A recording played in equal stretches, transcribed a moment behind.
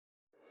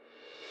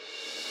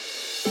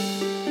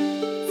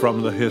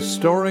From the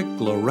historic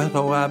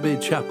Loretto Abbey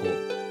Chapel,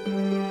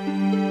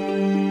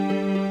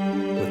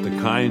 with the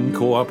kind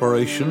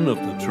cooperation of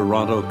the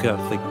Toronto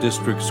Catholic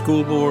District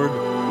School Board,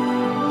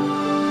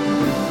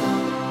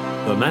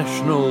 the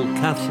National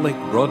Catholic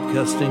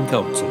Broadcasting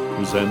Council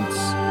presents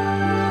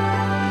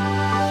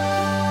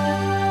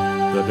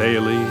the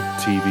Daily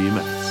TV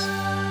Mass.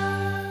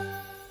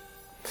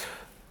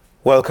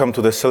 Welcome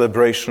to the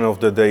celebration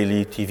of the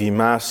Daily TV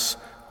Mass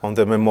on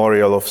the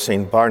memorial of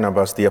Saint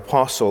Barnabas the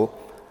Apostle.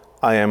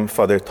 I am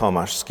Father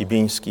Tomasz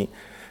Skibiński.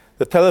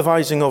 The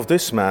televising of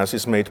this Mass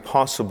is made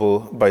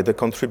possible by the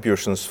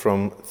contributions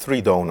from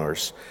three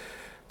donors.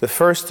 The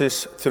first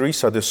is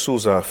Teresa de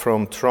Souza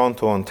from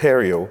Toronto,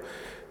 Ontario,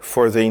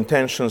 for the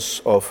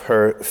intentions of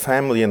her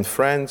family and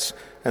friends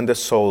and the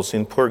souls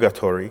in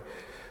purgatory,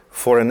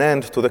 for an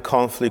end to the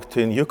conflict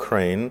in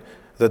Ukraine,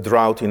 the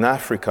drought in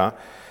Africa,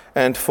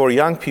 and for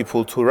young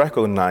people to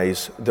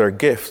recognize their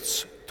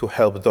gifts to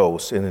help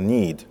those in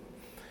need.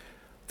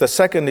 The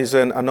second is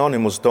an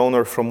anonymous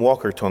donor from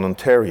Walkerton,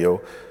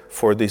 Ontario,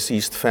 for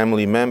deceased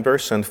family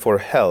members and for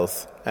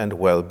health and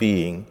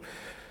well-being.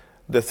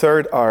 The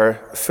third are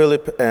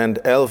Philip and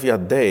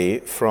Elvia Day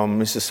from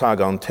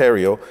Mississauga,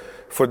 Ontario,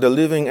 for the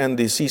living and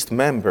deceased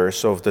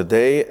members of the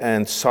Day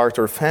and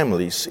Sartor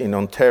families in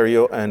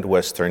Ontario and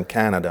Western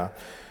Canada,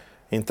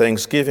 in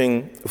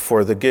thanksgiving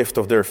for the gift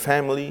of their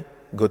family,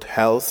 good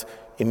health,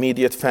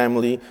 immediate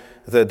family,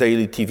 the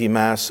daily TV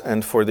Mass,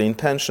 and for the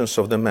intentions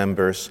of the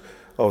members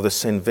of the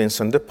St.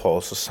 Vincent de Paul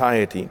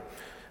Society.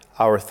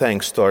 Our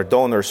thanks to our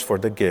donors for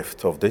the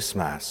gift of this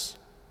Mass.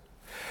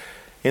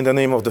 In the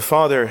name of the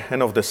Father,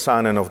 and of the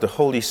Son, and of the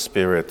Holy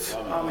Spirit,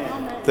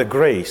 Amen. The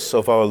grace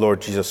of our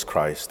Lord Jesus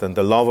Christ, and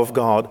the love of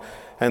God,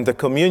 and the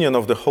communion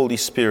of the Holy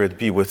Spirit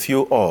be with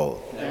you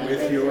all. And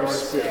with your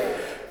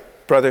spirit.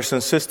 Brothers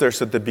and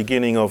sisters, at the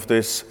beginning of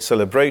this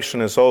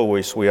celebration, as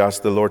always, we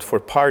ask the Lord for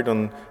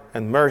pardon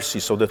and mercy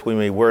so that we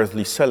may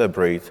worthily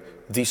celebrate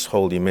these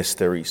holy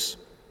mysteries.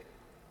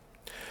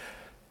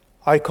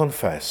 I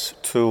confess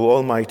to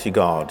Almighty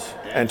God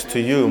and to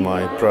you,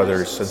 my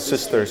brothers and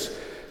sisters,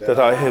 that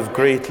I have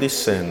greatly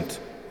sinned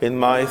in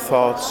my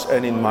thoughts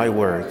and in my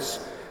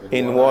words,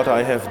 in what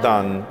I have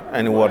done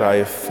and what I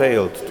have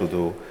failed to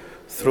do,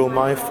 through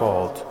my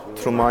fault,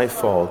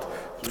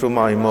 through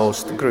my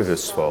most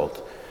grievous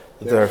fault.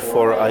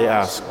 Therefore I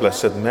ask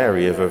Blessed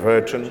Mary, ever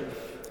Virgin,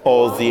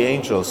 all the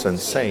angels and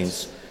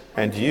saints,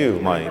 and you,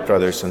 my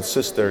brothers and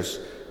sisters,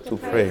 to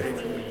pray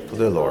to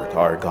the Lord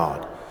our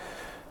God.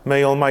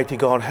 May Almighty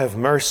God have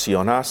mercy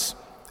on us,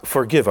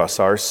 forgive us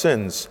our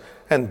sins,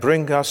 and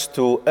bring us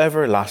to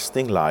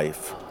everlasting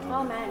life.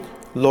 Amen.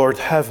 Lord,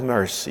 have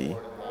mercy.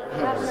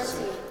 Have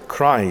mercy.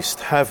 Christ,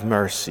 have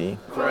mercy.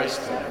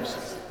 Christ, have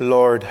mercy.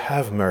 Lord,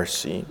 have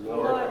mercy.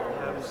 Lord,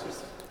 have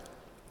mercy.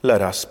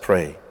 Let us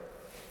pray.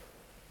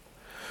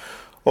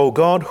 O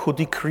God, who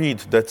decreed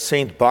that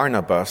Saint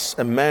Barnabas,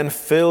 a man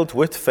filled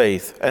with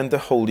faith and the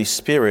Holy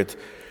Spirit,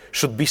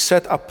 should be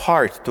set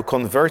apart to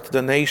convert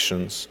the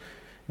nations,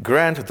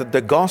 grant that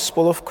the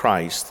gospel of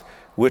Christ,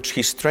 which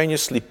he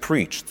strenuously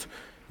preached,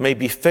 may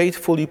be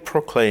faithfully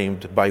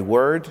proclaimed by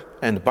word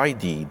and by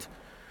deed,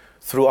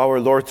 through our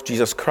Lord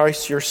Jesus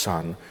Christ, your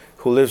Son,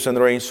 who lives and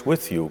reigns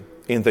with you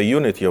in the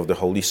unity of the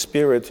Holy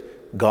Spirit,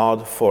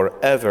 God,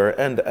 forever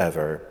and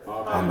ever.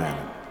 Amen.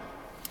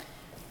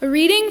 A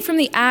reading from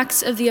the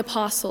Acts of the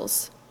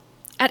Apostles.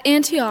 At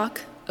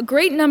Antioch, a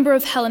great number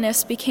of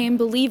Hellenists became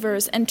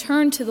believers and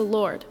turned to the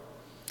Lord.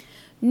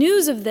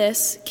 News of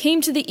this came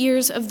to the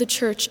ears of the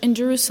church in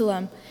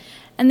Jerusalem,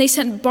 and they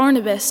sent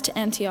Barnabas to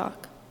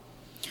Antioch.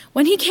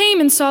 When he came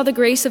and saw the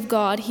grace of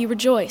God, he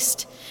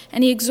rejoiced,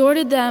 and he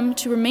exhorted them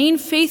to remain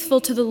faithful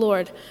to the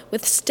Lord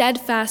with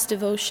steadfast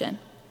devotion.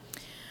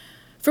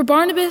 For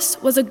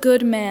Barnabas was a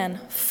good man,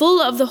 full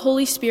of the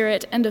Holy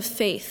Spirit and of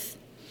faith,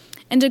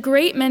 and a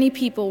great many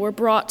people were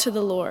brought to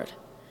the Lord.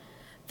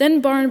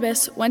 Then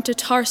Barnabas went to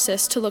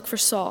Tarsus to look for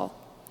Saul,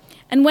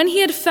 and when he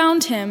had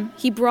found him,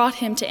 he brought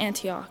him to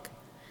Antioch.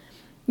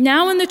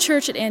 Now in the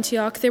church at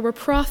Antioch there were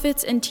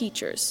prophets and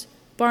teachers: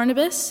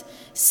 Barnabas,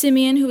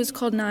 Simeon, who was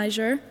called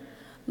Niger,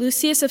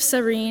 Lucius of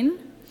Cyrene,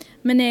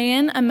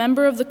 Manaen, a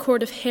member of the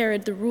court of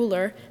Herod the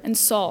ruler, and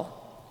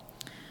Saul.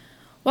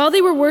 While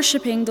they were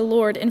worshiping the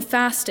Lord and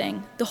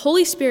fasting, the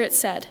Holy Spirit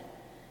said,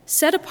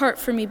 "Set apart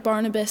for me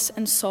Barnabas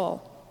and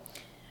Saul,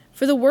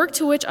 for the work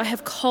to which I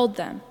have called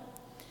them."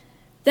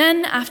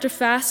 Then, after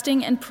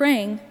fasting and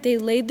praying, they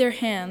laid their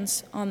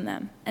hands on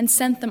them and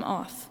sent them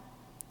off.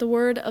 The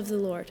word of the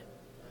Lord.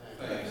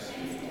 Thanks.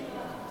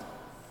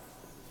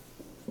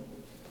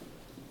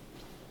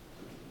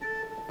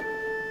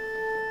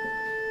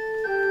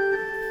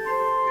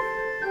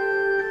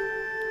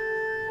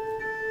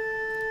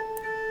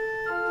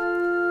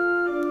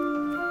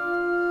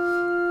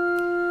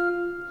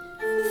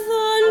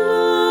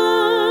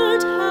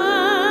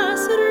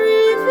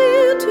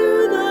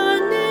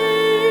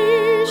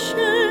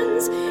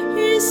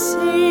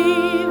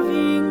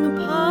 Saving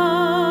power.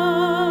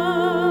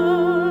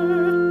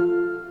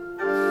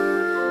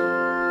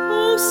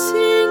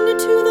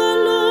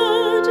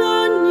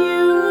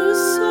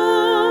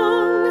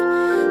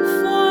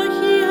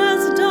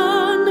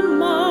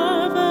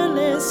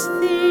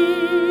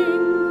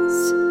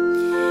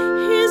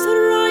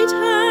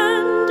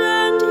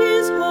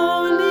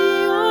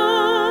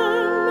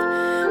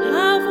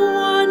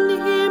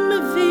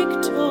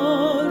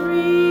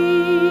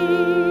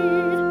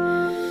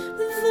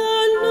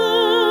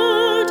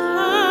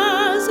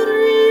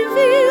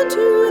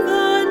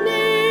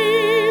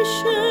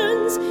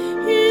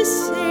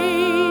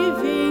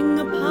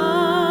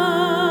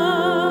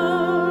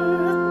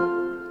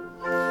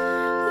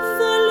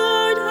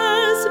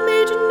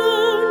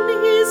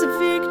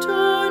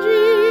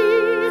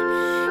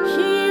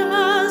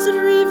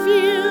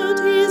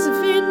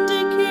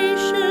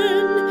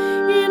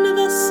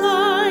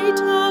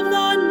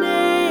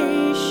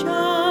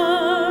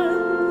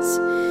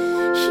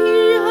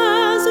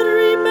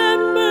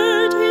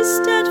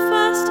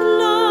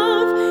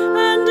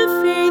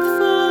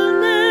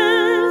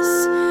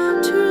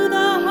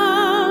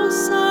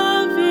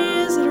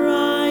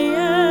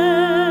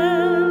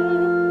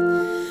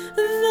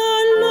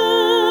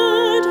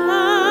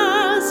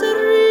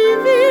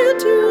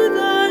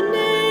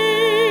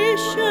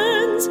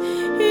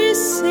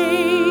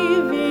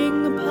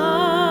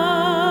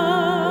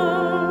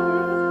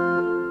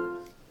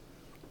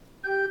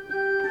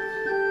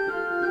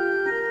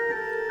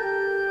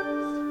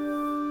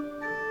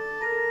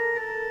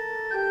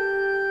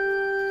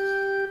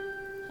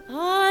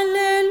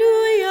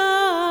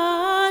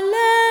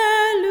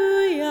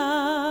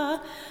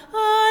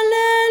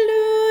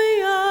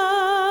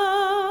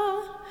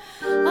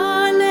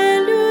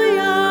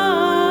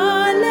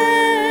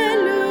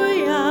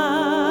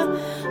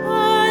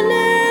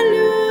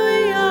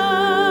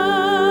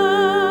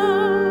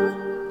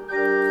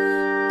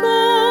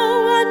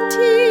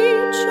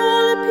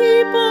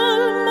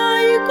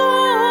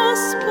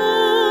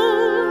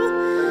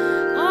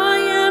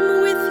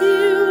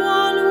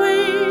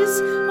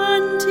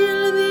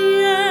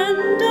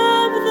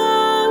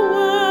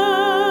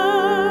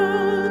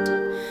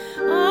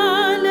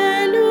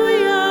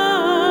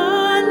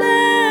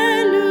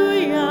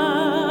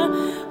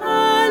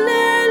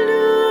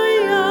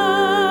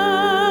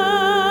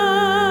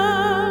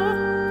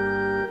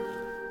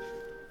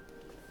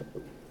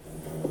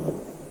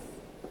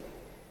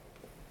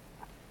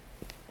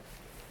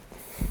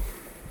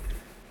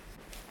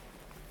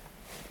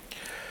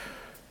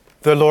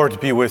 The Lord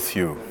be with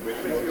you.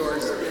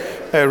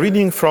 A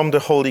reading from the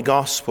Holy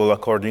Gospel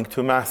according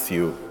to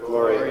Matthew.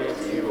 Glory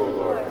to you, O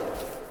Lord.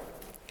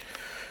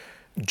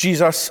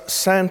 Jesus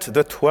sent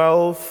the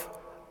 12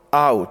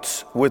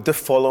 out with the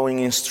following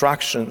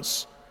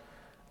instructions.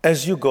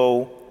 As you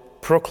go,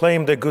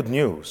 proclaim the good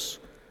news.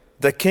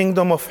 The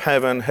kingdom of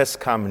heaven has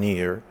come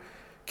near.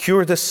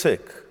 Cure the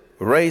sick,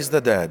 raise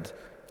the dead,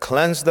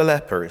 cleanse the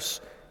lepers,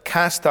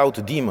 cast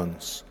out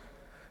demons.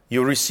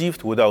 You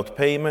received without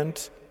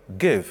payment,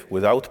 give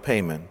without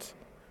payment.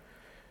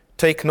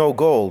 Take no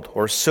gold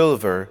or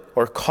silver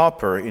or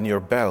copper in your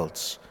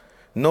belts,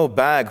 no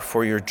bag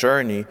for your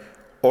journey,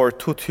 or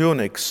 2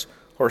 tunics,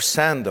 or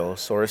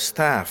sandals, or a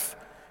staff,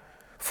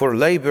 for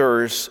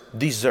laborers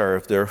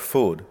deserve their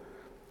food.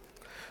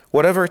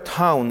 Whatever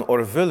town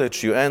or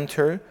village you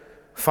enter,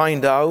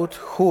 find out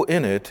who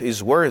in it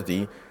is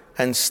worthy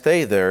and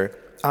stay there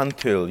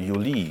until you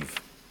leave.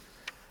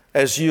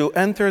 As you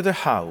enter the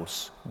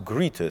house,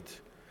 greet it.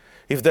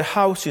 If the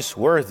house is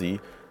worthy,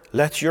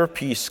 let your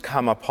peace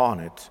come upon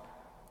it.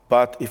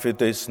 But if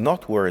it is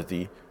not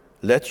worthy,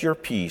 let your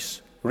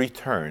peace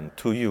return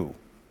to you.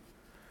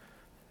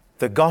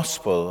 The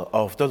Gospel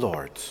of the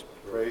Lord.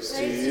 Praise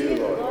to you,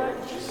 Lord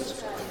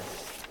Jesus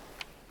Christ.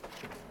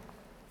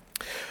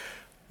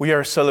 We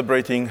are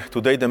celebrating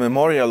today the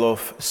memorial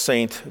of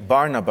Saint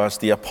Barnabas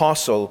the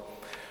Apostle.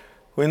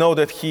 We know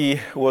that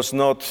he was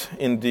not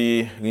in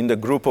the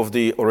group of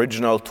the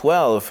original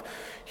 12.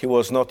 He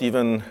was not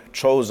even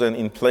chosen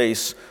in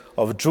place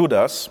of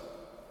Judas,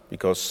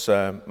 because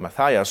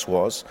Matthias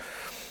was.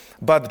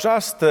 But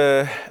just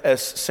as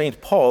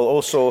St. Paul,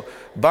 also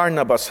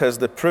Barnabas has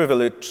the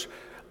privilege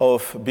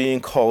of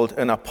being called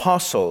an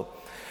apostle.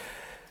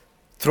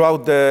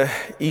 Throughout the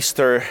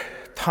Easter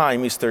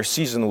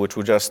season, which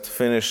we just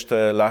finished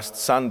last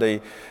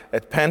Sunday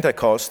at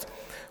Pentecost,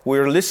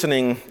 we're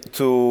listening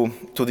to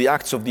the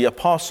Acts of the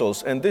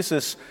Apostles, and this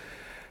is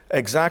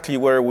exactly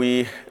where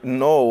we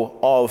know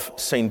of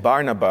Saint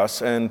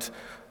Barnabas and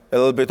a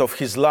little bit of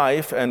his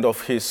life and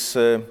of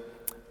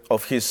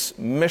his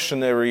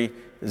missionary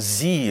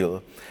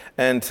zeal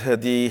and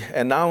the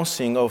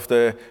announcing of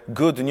the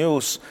good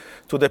news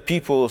to the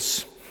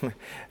peoples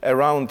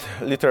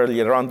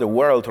literally around the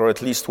world, or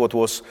at least what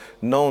was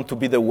known to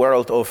be the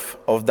world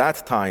of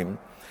that time.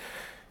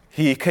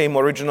 He came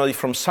originally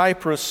from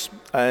Cyprus,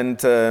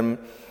 and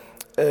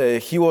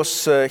he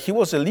was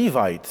a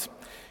Levite.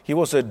 He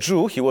was a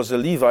Jew, he was a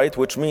Levite,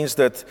 which means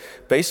that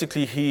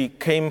basically he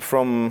came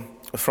from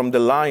the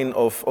line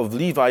of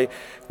Levi,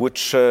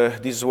 which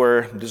this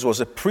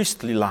was a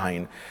priestly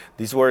line.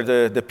 These were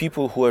the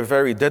people who were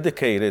very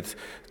dedicated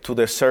to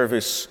the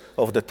service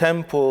of the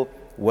temple,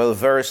 well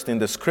versed in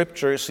the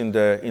scriptures, in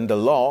the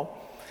law,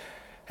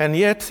 and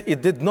yet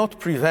it did not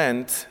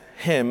prevent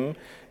him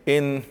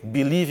in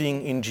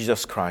believing in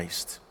Jesus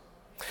Christ.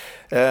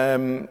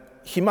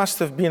 He must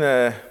have been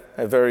a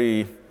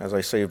very, as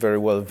I say, very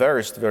well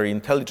versed, very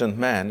intelligent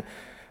man,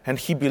 and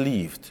he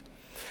believed.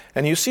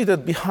 And you see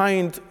that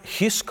behind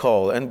his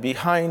call and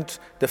behind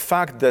the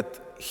fact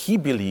that he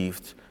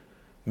believed,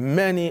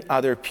 many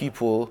other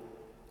people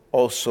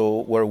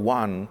also were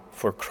won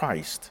for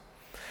Christ.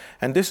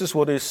 And this is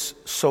what is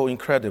so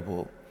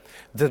incredible,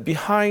 that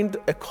behind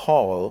a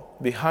call,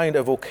 behind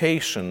a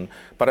vocation,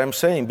 but I'm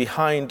saying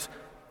behind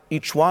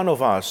each one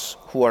of us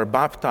who are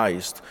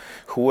baptized,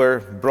 who were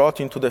brought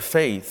into the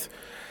faith,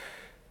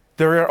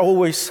 there are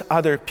always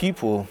other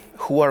people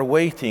who are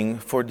waiting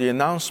for the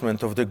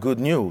announcement of the good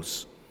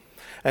news.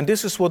 And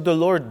this is what the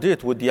Lord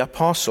did with the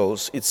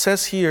apostles. It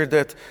says here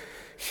that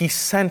he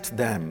sent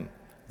them.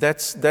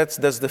 That's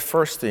the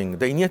first thing.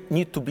 They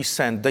need to be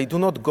sent. They do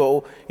not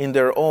go in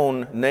their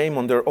own name,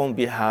 on their own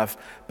behalf,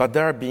 but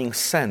they are being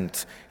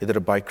sent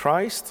either by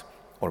Christ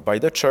or by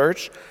the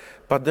church,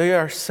 but they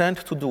are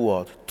sent to do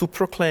what? To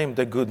proclaim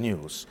the good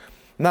news.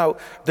 Now,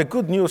 the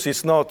good news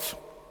is not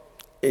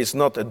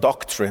a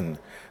doctrine.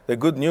 The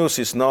good news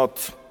is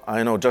not,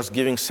 just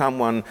giving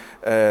someone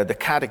the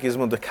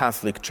catechism of the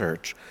Catholic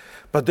Church.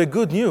 But the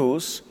good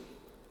news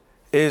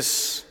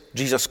is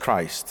Jesus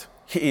Christ.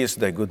 He is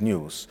the good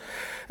news.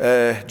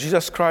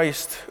 Jesus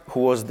Christ,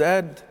 who was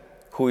dead,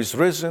 who is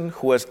risen,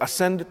 who has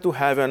ascended to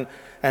heaven,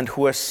 and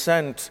who has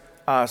sent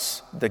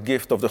us the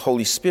gift of the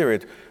Holy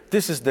Spirit.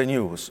 This is the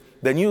news.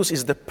 The news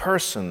is the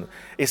person.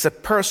 It's a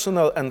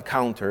personal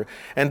encounter.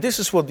 And this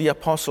is what the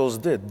apostles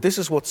did. This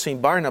is what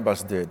St.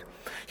 Barnabas did.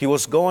 He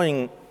was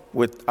going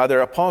with other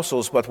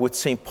apostles, but with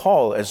St.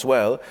 Paul as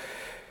well,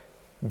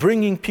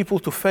 bringing people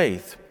to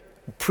faith,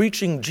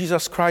 preaching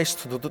Jesus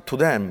Christ to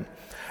them.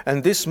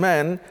 And this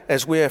man,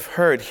 as we have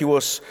heard, he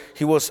was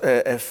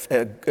a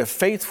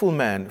faithful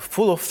man,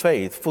 full of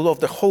faith, full of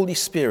the Holy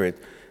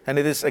Spirit. And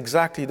it is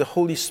exactly the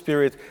Holy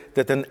Spirit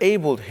that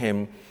enabled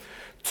him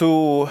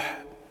to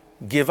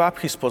give up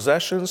his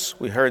possessions.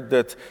 We heard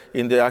that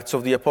in the Acts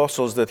of the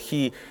Apostles that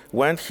he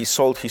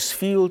sold his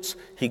fields,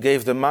 he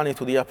gave the money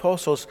to the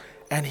apostles,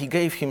 and he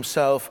gave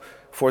himself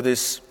for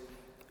this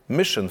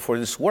mission, for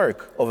this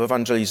work of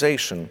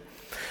evangelization.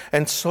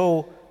 And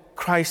so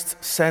Christ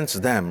sends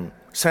them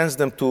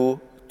to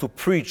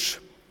preach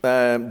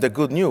the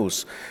good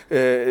news,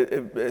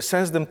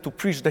 sends them to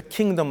preach the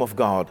kingdom of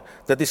God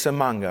that is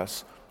among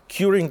us,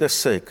 curing the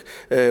sick,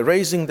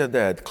 raising the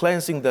dead,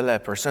 cleansing the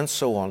lepers, and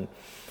so on,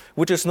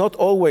 which is not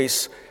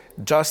always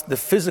just the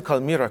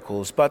physical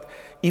miracles, but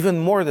even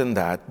more than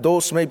that,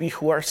 those maybe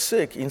who are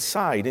sick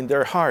inside, in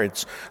their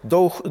hearts,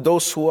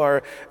 those who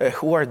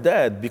are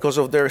dead because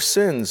of their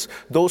sins,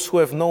 those who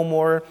have no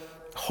more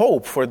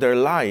hope for their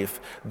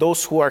life,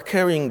 those who are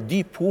carrying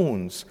deep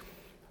wounds.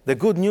 The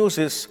good news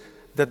is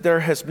that there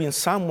has been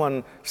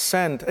someone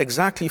sent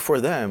exactly for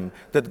them,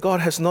 that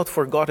God has not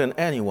forgotten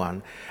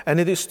anyone. And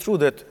it is true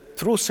that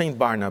through St.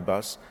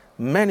 Barnabas,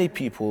 many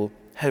people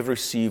have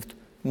received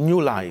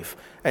new life,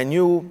 a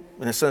new,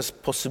 in a sense,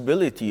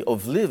 possibility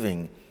of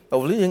living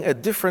a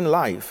different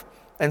life.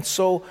 And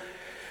so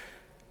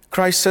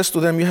Christ says to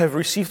them, you have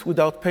received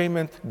without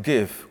payment,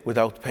 give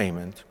without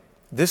payment.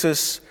 This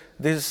is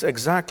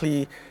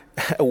exactly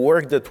a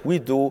work that we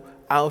do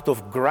out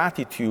of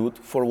gratitude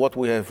for what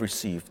we have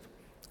received.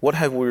 What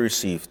have we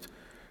received?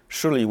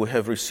 Surely we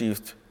have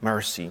received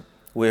mercy.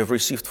 We have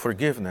received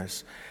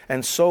forgiveness.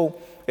 And so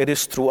it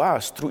is through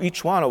us, through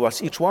each one of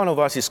us. Each one of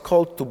us is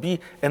called to be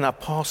an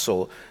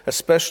apostle,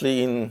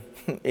 especially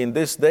in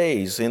these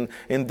days, in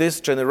this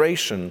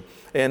generation,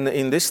 and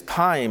in this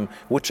time,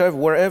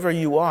 wherever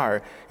you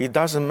are. It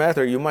doesn't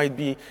matter. You might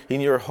be in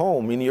your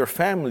home, in your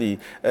family.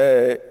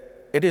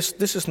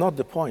 This is not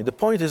the point. The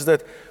point is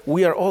that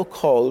we are all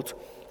called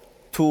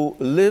to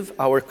live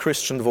our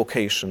Christian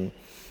vocation.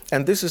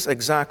 And this is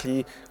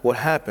exactly what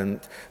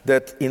happened,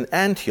 that in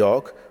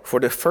Antioch, for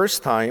the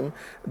first time,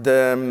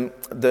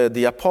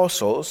 the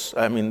apostles,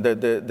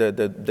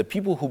 the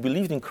people who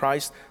believed in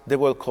Christ, they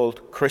were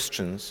called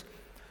Christians.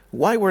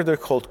 Why were they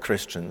called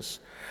Christians?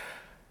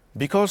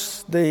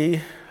 Because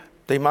they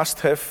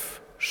must have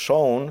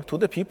shown to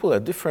the people a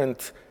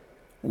different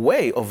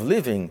way of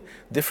living,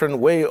 different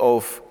way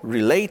of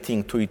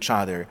relating to each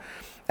other.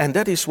 And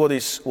that is what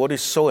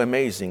is so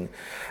amazing.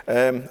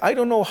 I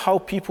don't know how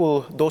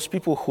those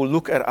people who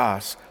look at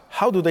us,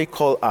 how do they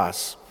call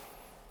us?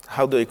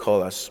 How do they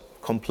call us?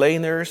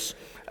 Complainers?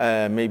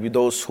 Maybe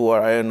those who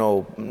are,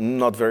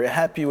 not very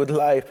happy with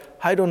life.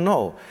 I don't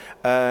know.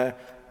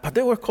 But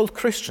they were called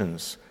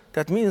Christians.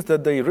 That means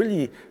that they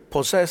really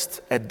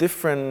possessed a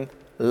different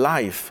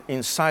life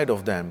inside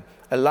of them,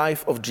 a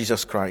life of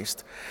Jesus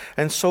Christ.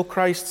 And so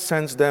Christ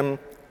sends them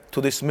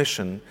to this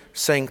mission,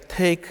 saying,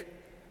 take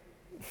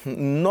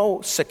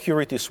no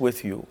securities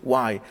with you.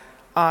 Why?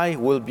 I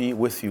will be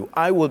with you.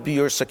 I will be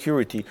your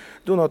security.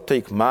 Do not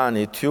take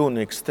money,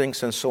 tunics,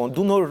 things, and so on.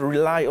 Do not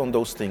rely on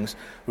those things.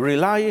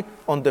 Rely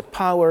on the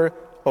power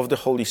of the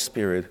Holy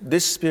Spirit.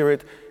 This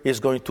Spirit is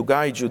going to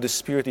guide you. This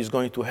Spirit is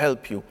going to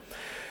help you.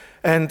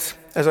 And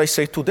as I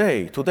say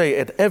today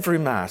at every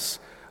Mass,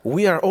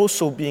 we are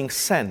also being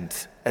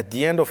sent. At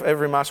the end of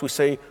every Mass, we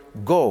say,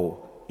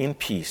 go in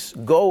peace.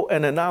 Go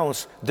and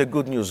announce the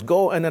good news.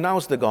 Go and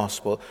announce the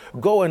gospel.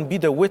 Go and be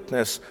the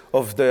witness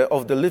of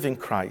the living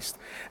Christ.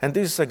 And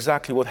this is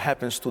exactly what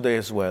happens today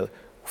as well.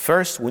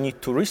 First, we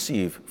need to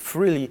receive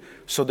freely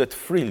so that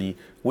freely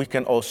we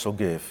can also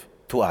give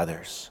to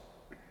others.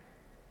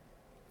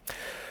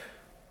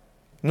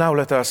 Now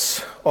let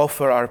us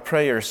offer our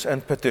prayers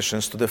and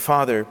petitions to the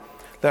Father.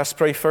 Let us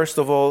pray first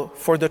of all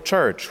for the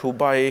Church, who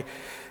by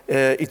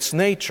its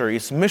nature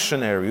is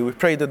missionary. We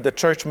pray that the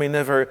Church may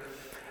never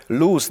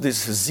lose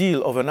this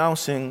zeal of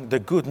announcing the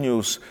good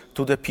news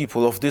to the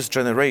people of this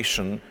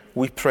generation.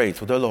 We pray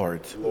to the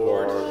Lord.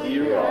 Lord,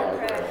 hear our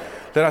prayer.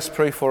 Let us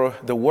pray for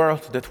the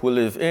world that we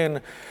live in.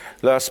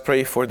 Let us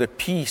pray for the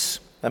peace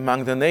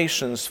among the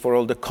nations, for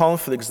all the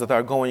conflicts that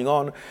are going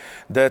on,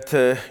 that,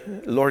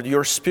 Lord,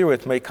 your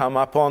Spirit may come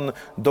upon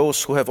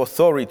those who have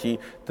authority,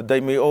 that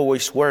they may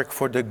always work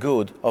for the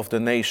good of the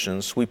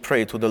nations. We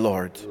pray to the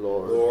Lord.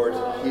 Lord,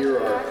 hear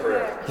our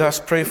prayer. Let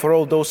us pray for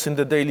all those in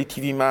the Daily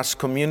TV Mass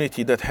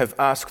community that have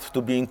asked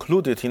to be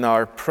included in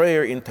our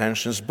prayer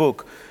intentions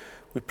book.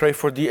 We pray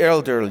for the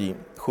elderly,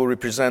 who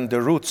represent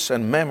the roots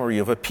and memory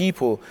of a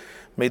people.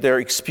 May their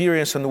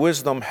experience and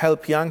wisdom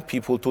help young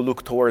people to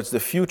look towards the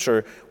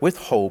future with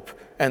hope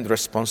and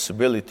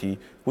responsibility.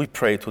 We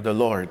pray to the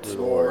Lord.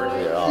 Lord,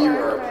 hear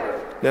our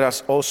prayer. Let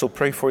us also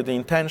pray for the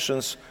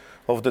intentions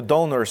of the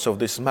donors of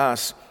this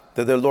Mass,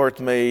 that the Lord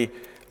may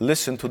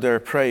listen to their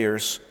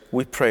prayers.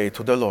 We pray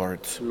to the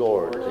Lord.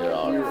 Lord, hear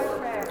our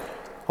prayer.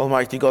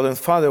 Almighty God and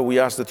Father, we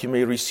ask that you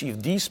may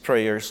receive these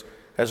prayers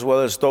as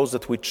well as those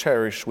that we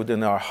cherish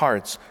within our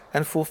hearts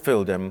and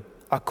fulfill them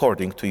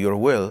according to your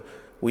will.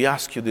 We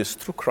ask you this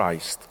through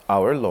Christ,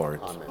 our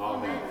Lord. Amen.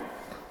 Amen.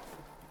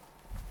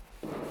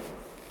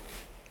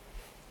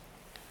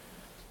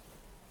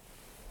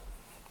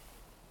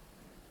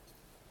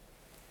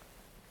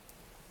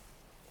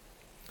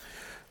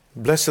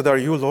 Blessed are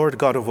you, Lord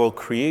God of all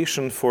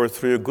creation, for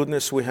through your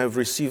goodness we have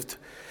received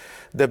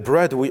the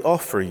bread we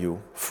offer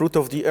you, fruit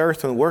of the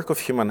earth and work of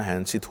human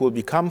hands. It will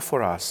become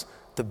for us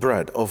the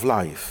bread of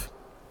life.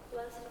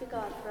 Blessed be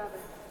God forever.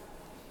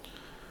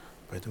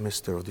 By the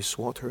mystery of this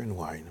water and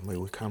wine, may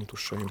we come to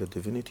share in the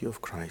divinity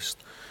of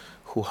Christ.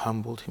 who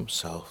humbled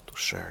himself to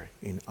share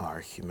in our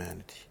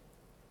humanity.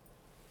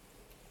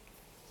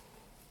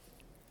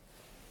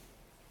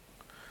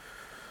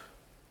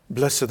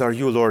 Blessed are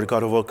you, Lord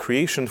God of all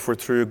creation, for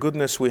through your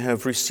goodness we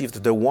have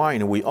received the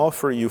wine. We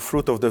offer you,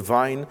 fruit of the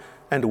vine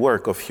and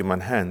work of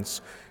human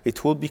hands.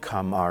 It will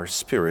become our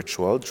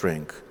spiritual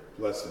drink.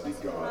 Blessed be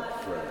God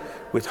forever.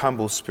 With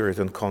humble spirit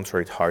and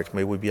contrite heart,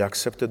 may we be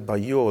accepted by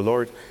you, O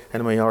Lord,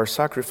 and may our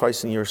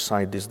sacrifice in your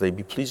sight this day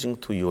be pleasing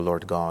to you,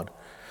 Lord God.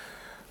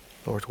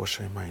 Lord, wash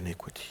away my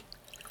iniquity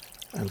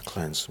and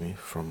cleanse me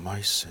from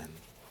my sin.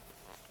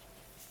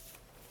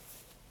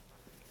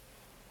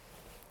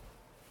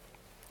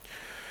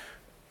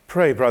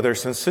 Pray,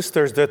 brothers and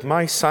sisters, that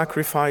my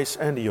sacrifice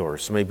and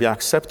yours may be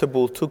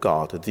acceptable to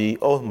God, the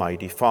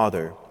Almighty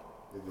Father.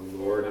 May the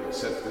Lord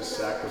accept this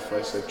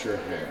sacrifice at your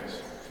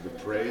hands, for the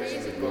praise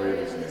and the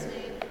glory of his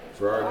name,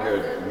 for our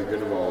good and the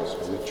good of all his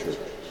holy church.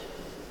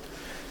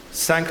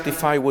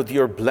 Sanctify with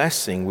your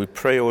blessing, we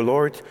pray, O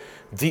Lord,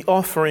 the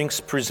offerings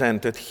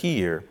presented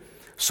here,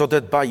 so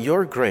that by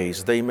your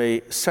grace they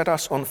may set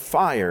us on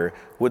fire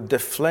with the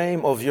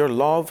flame of your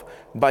love,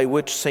 by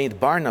which Saint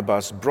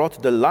Barnabas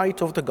brought the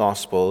light of the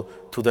gospel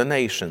to the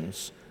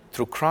nations,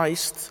 through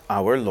Christ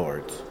our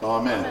Lord.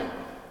 Amen.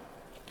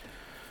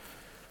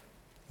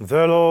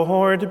 The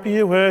Lord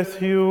be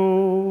with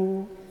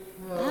you.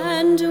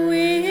 And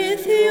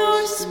with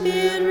your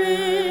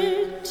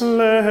spirit.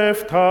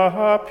 Lift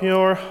up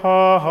your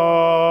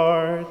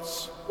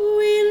hearts.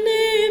 We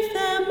lift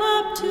them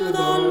up to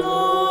the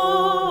Lord.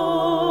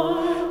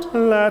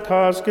 Let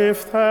us give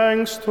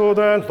thanks to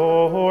the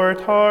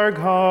Lord our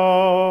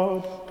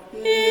God.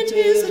 It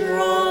is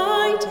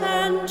right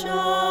and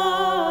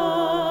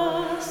just.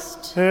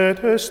 It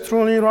is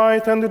truly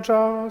right and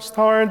just,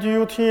 our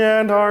duty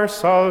and our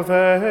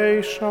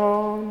salvation,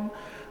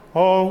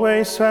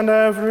 always and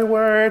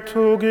everywhere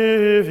to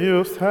give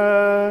you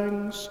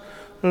thanks,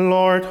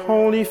 Lord,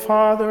 Holy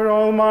Father,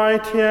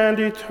 Almighty and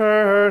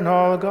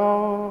eternal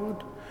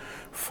God.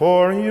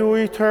 For you,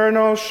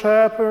 eternal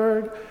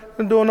Shepherd,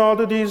 do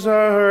not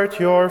desert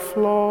your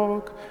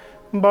flock,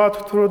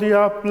 but through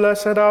the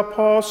blessed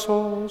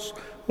apostles,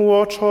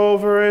 watch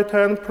over it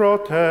and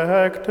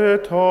protect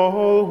it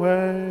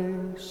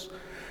always,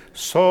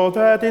 so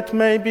that it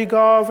may be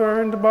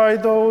governed by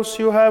those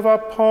you have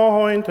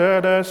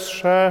appointed as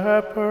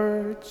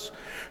shepherds,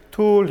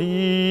 to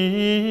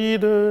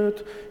lead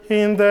it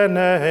in the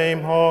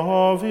name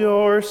of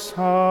your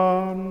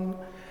Son.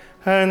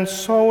 And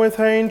so with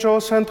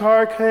angels and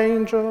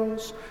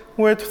archangels,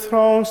 with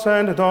thrones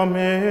and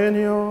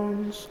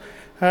dominions,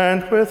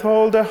 and with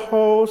all the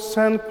hosts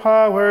and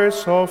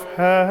powers of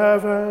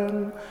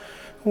heaven,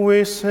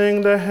 we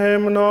sing the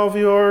hymn of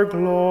your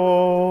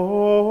glory,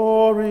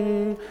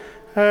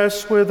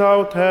 as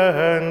without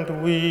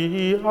end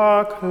we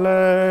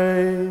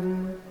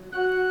acclaim.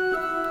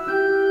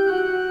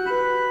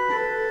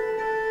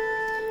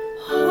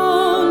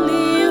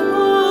 Holy,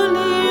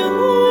 holy,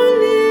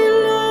 holy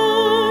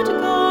Lord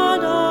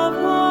God of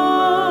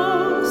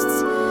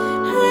hosts,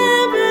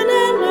 heaven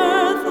and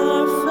earth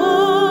are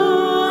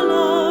full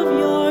of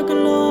your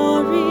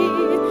glory.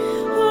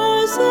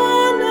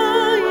 Hosanna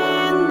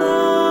in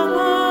the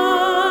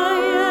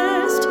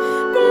highest.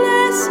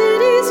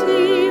 Blessed is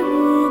he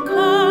who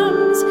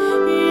comes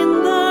in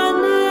the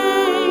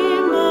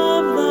name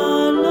of the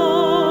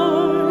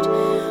Lord.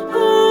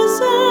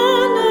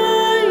 Hosanna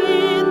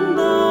in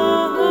the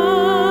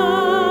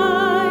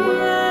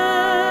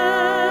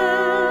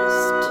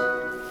highest.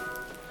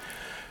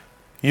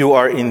 You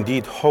are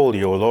indeed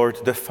holy, O Lord,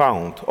 the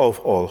fount of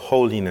all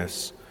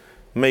holiness.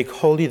 Make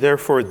holy,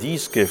 therefore,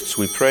 these gifts,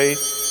 we pray,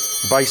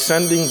 by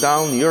sending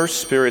down your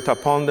Spirit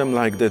upon them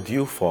like the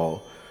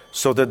dewfall,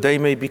 so that they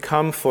may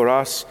become for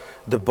us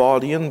the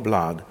body and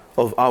blood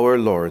of our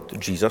Lord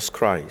Jesus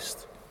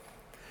Christ.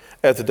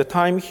 At the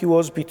time he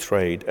was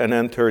betrayed and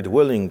entered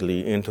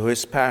willingly into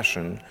his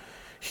passion,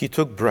 he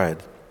took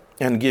bread,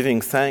 and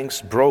giving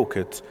thanks, broke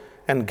it,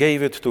 and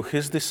gave it to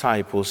his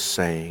disciples,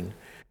 saying,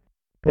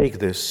 "Take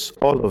this,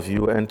 all of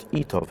you, and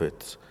eat of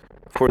it,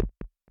 for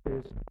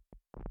this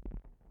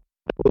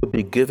will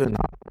be given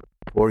up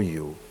for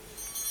you."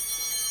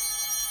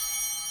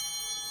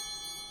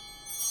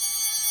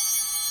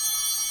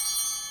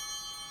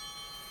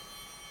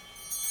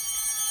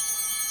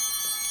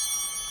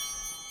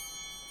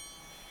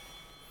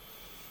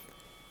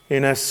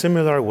 In a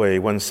similar way,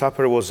 when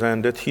supper was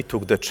ended, he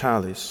took the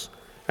chalice,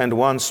 and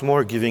once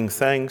more giving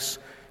thanks,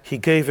 he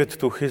gave it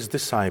to his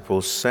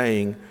disciples,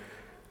 saying,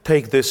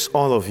 "Take this,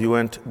 all of you,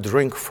 and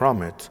drink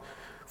from it,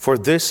 for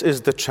this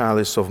is the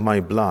chalice of my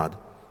blood,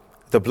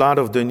 the blood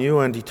of the new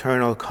and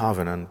eternal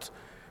covenant,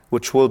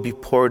 which will be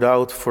poured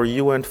out for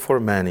you and for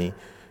many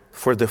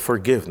for the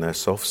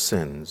forgiveness of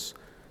sins.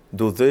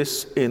 Do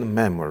this in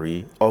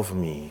memory of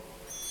me."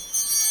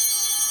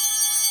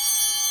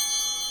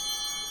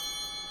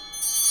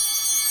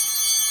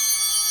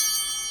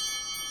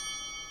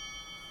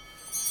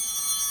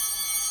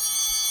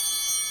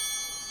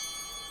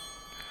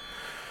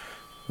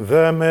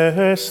 The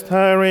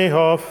mystery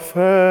of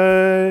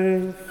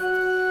faith.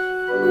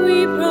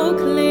 We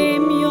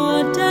proclaim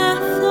your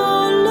death,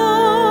 O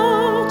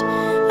Lord,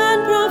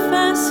 and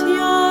profess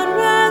your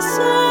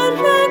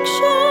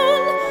resurrection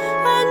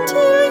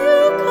until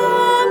you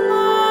come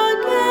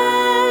again.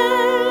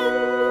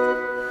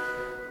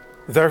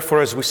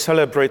 Therefore, as we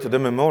celebrate the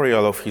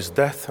memorial of his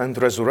death and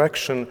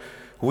resurrection,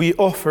 we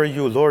offer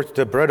you, Lord,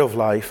 the bread of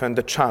life and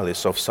the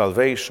chalice of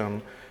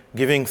salvation,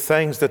 giving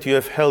thanks that you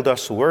have held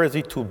us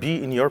worthy to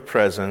be in your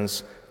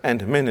presence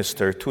and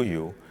minister to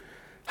you.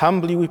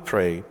 Humbly we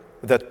pray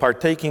that,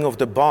 partaking of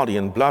the body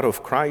and blood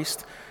of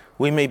Christ,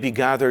 we may be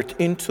gathered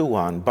into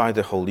one by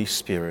the Holy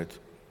Spirit.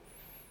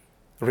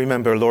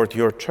 Remember, Lord,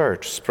 your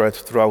church spread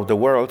throughout the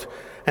world,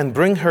 and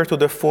bring her to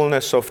the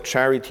fullness of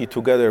charity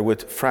together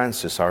with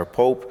Francis, our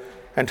Pope,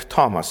 and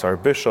Thomas, our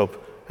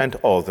Bishop, and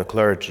all the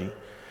clergy.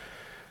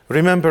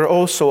 Remember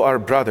also our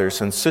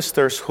brothers and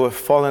sisters who have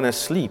fallen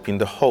asleep in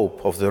the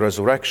hope of the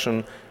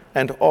resurrection,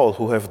 and all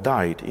who have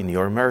died in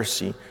your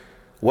mercy.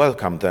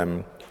 Welcome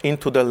them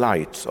into the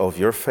light of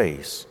your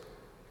face.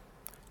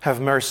 Have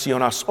mercy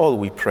on us all,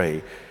 we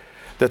pray,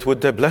 that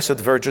with the Blessed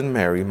Virgin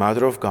Mary,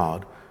 Mother of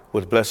God,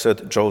 with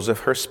Blessed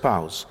Joseph, her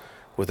spouse,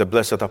 with the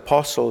blessed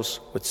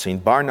apostles, with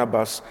Saint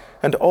Barnabas,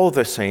 and all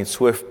the saints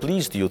who have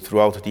pleased you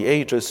throughout the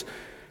ages,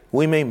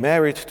 we may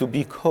merit to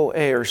be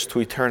co-heirs to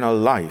eternal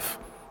life,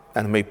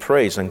 and may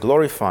praise and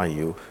glorify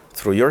you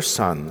through your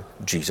Son,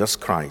 Jesus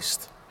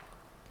Christ.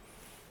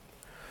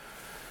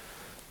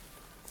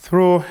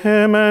 Through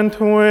him and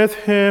with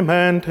him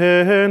and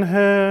in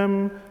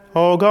him,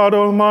 O God,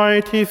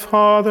 Almighty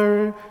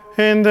Father,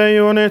 in the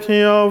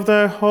unity of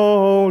the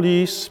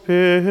Holy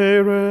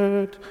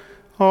Spirit,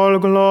 all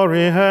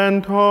glory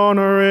and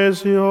honor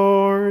is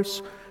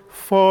yours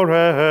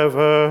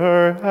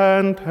forever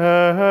and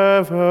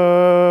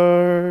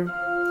ever.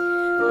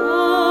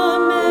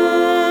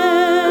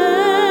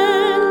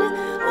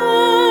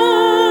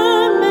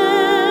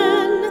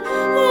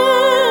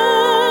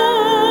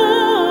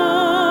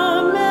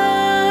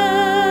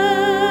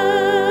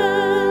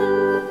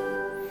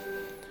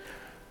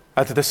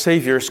 At the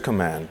Saviour's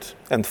command,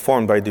 and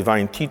formed by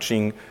divine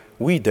teaching,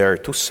 we dare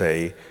to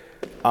say,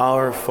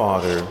 Our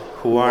Father,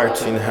 who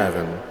art in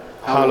heaven,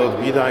 hallowed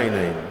be thy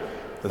name.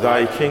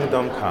 Thy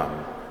kingdom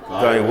come,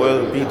 thy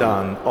will be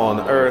done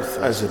on earth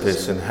as it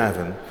is in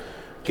heaven.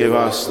 Give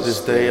us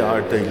this day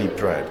our daily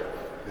bread,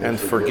 and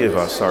forgive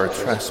us our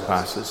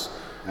trespasses,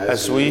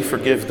 as we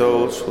forgive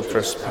those who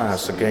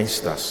trespass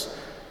against us.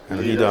 And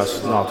lead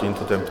us not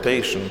into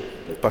temptation,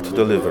 but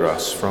deliver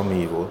us from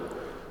evil.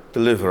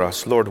 Deliver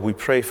us, Lord, we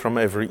pray, from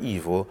every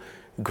evil.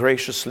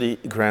 Graciously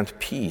grant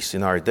peace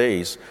in our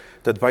days,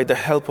 that by the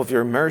help of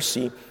your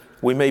mercy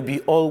we may be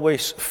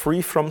always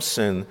free from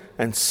sin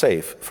and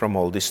safe from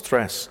all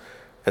distress,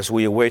 as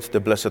we await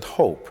the blessed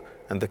hope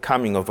and the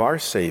coming of our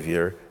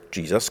Savior,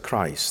 Jesus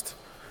Christ.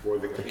 For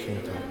the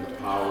kingdom, the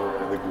power,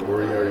 and the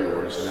glory are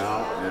yours,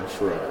 now and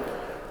forever.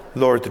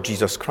 Lord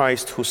Jesus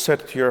Christ, who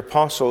said to your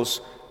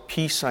apostles,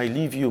 Peace I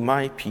leave you,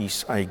 my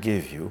peace I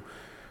give you,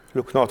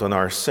 look not on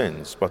our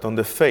sins, but on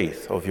the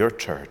faith of your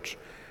church,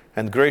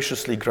 and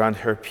graciously grant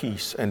her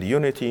peace and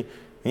unity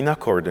in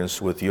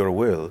accordance with your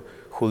will,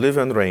 who live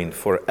and reign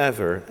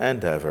forever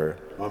and ever.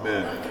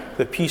 Amen.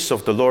 The peace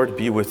of the Lord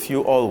be with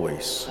you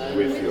always. And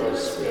with your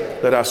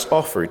spirit. Let us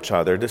offer each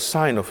other the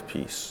sign of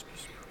peace.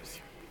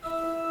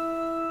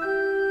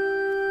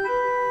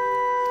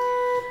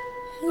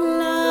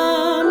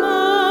 Lamb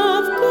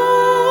of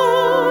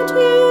God,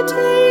 you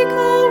take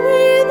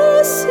away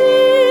the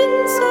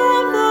sins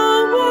of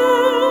the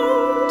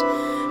world.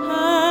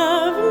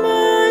 Have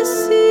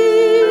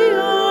mercy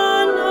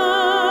on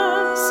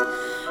us.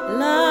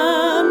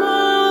 Lamb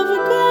of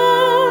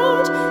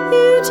God,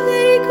 you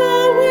take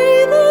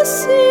away the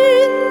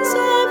sins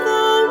of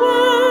the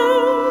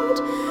world.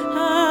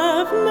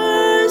 Have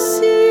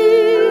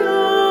mercy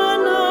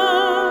on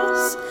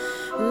us.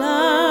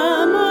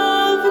 Lamb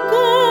of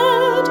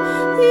God,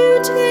 you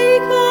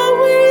take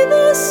away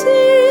the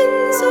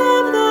sins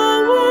of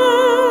the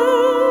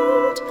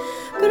world.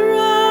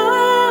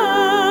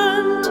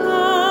 Grant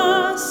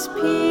us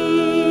peace.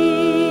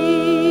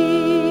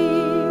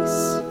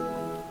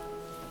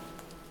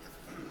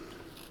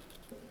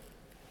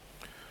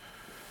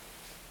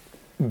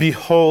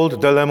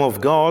 Behold the Lamb of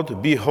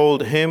God,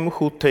 behold him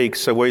who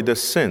takes away the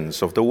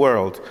sins of the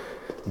world.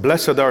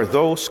 Blessed are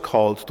those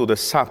called to the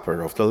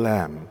supper of the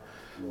Lamb.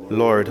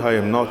 Lord, I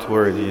am not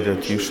worthy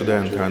that you should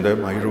enter under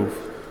my roof,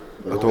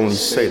 but only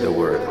say the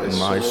word, and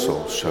my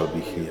soul shall be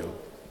healed.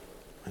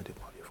 May the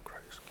body of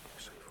Christ give me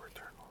safe for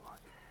eternal life.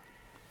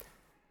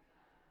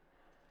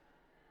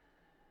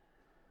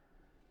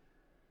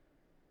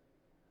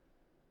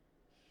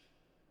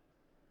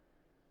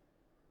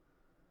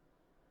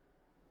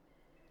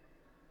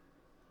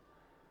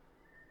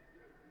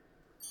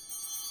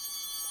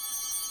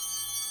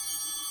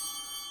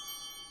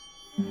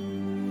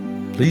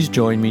 Please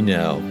join me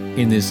now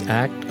in this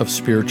act of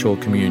spiritual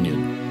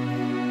communion.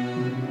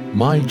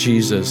 My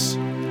Jesus,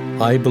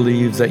 I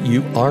believe that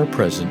you are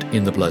present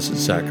in the Blessed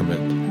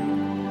Sacrament.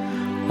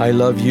 I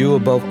love you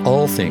above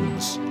all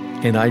things,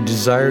 and I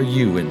desire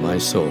you in my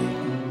soul.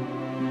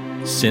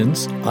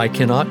 Since I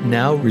cannot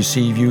now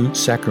receive you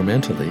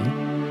sacramentally,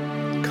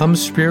 come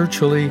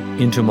spiritually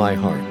into my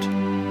heart,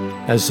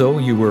 as though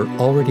you were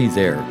already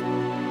there.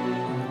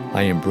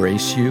 I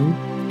embrace you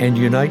and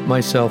unite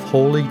myself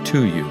wholly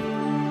to you.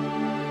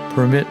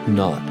 Permit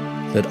not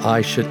that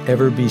I should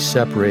ever be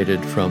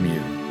separated from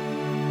you.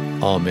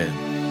 Amen.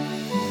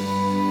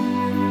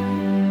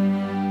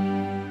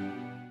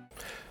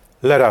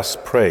 Let us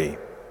pray.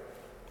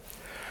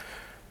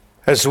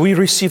 As we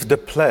receive the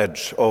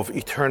pledge of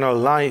eternal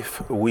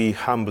life, we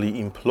humbly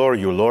implore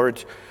you,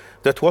 Lord,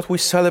 that what we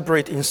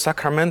celebrate in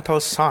sacramental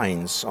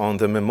signs on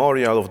the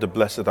memorial of the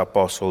blessed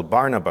Apostle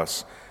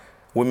Barnabas,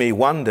 we may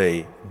one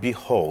day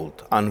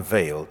behold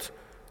unveiled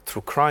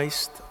through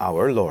Christ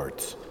our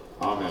Lord.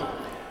 Amen.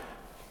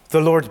 The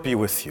Lord be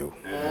with you.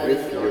 And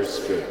with your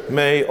spirit.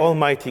 May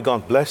Almighty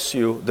God bless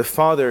you, the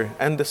Father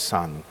and the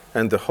Son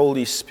and the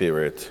Holy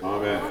Spirit.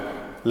 Amen.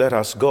 Let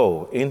us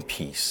go in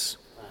peace.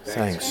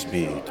 Thanks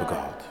be to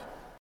God.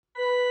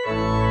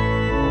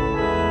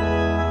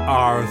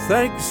 Our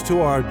thanks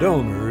to our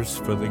donors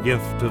for the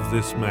gift of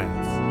this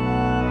Mass.